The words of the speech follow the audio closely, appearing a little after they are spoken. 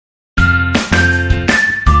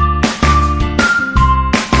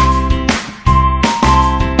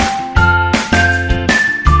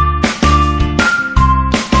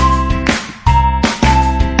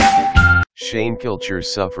Kilcher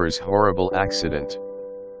suffers horrible accident.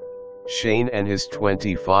 Shane and his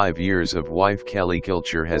 25 years of wife Kelli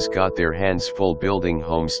Kilcher has got their hands full building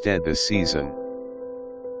Homestead this season.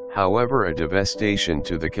 However, a devastation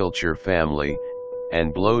to the Kilcher family,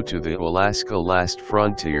 and blow to the Alaska Last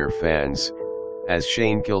Frontier fans, as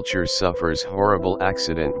Shane Kilcher suffers horrible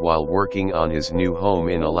accident while working on his new home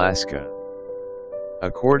in Alaska.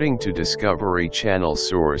 According to Discovery Channel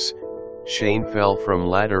source, Shane fell from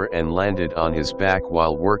ladder and landed on his back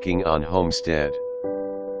while working on Homestead.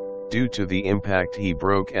 Due to the impact he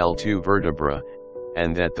broke L2 vertebra,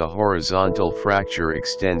 and that the horizontal fracture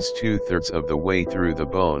extends 2/3 of the way through the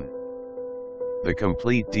bone. The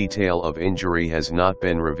complete detail of injury has not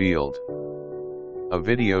been revealed. A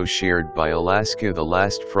video shared by Alaska The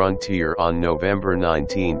Last Frontier on November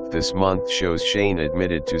 19 this month shows Shane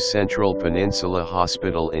admitted to Central Peninsula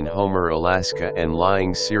Hospital in Homer, Alaska and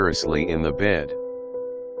lying seriously in the bed.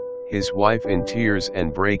 His wife in tears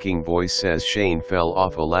and breaking voice says Shane fell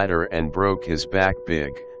off a ladder and broke his back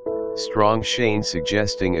big, strong Shane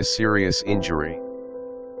suggesting a serious injury.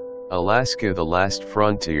 Alaska The Last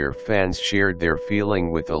Frontier fans shared their feeling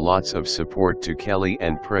with a lots of support to Kelli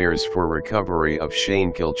and prayers for recovery of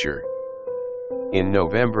Shane Kilcher. In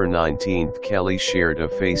November 19, Kelli shared a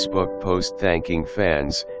Facebook post thanking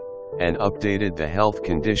fans, and updated the health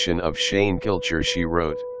condition of Shane Kilcher. She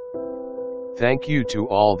wrote, "Thank you to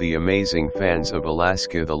all the amazing fans of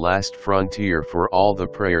Alaska The Last Frontier for all the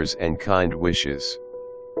prayers and kind wishes.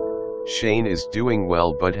 Shane is doing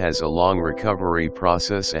well but has a long recovery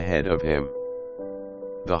process ahead of him.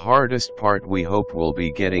 The hardest part we hope will be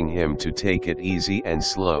getting him to take it easy and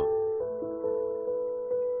slow."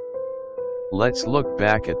 Let's look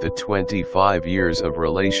back at the 25 years of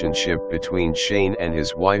relationship between Shane and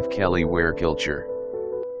his wife Kelli Ware Kilcher.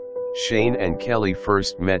 Shane and Kelli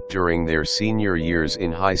first met during their senior years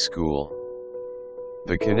in high school.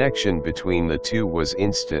 The connection between the two was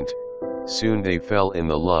instant. Soon they fell in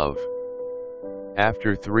love.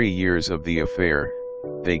 After 3 years of the affair,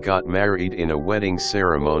 they got married in a wedding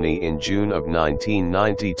ceremony in June of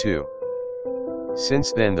 1992.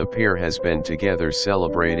 Since then the pair has been together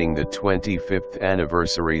celebrating the 25th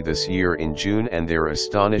anniversary this year in June, and their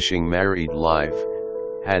astonishing married life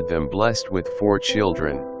had them blessed with 4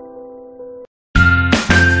 children.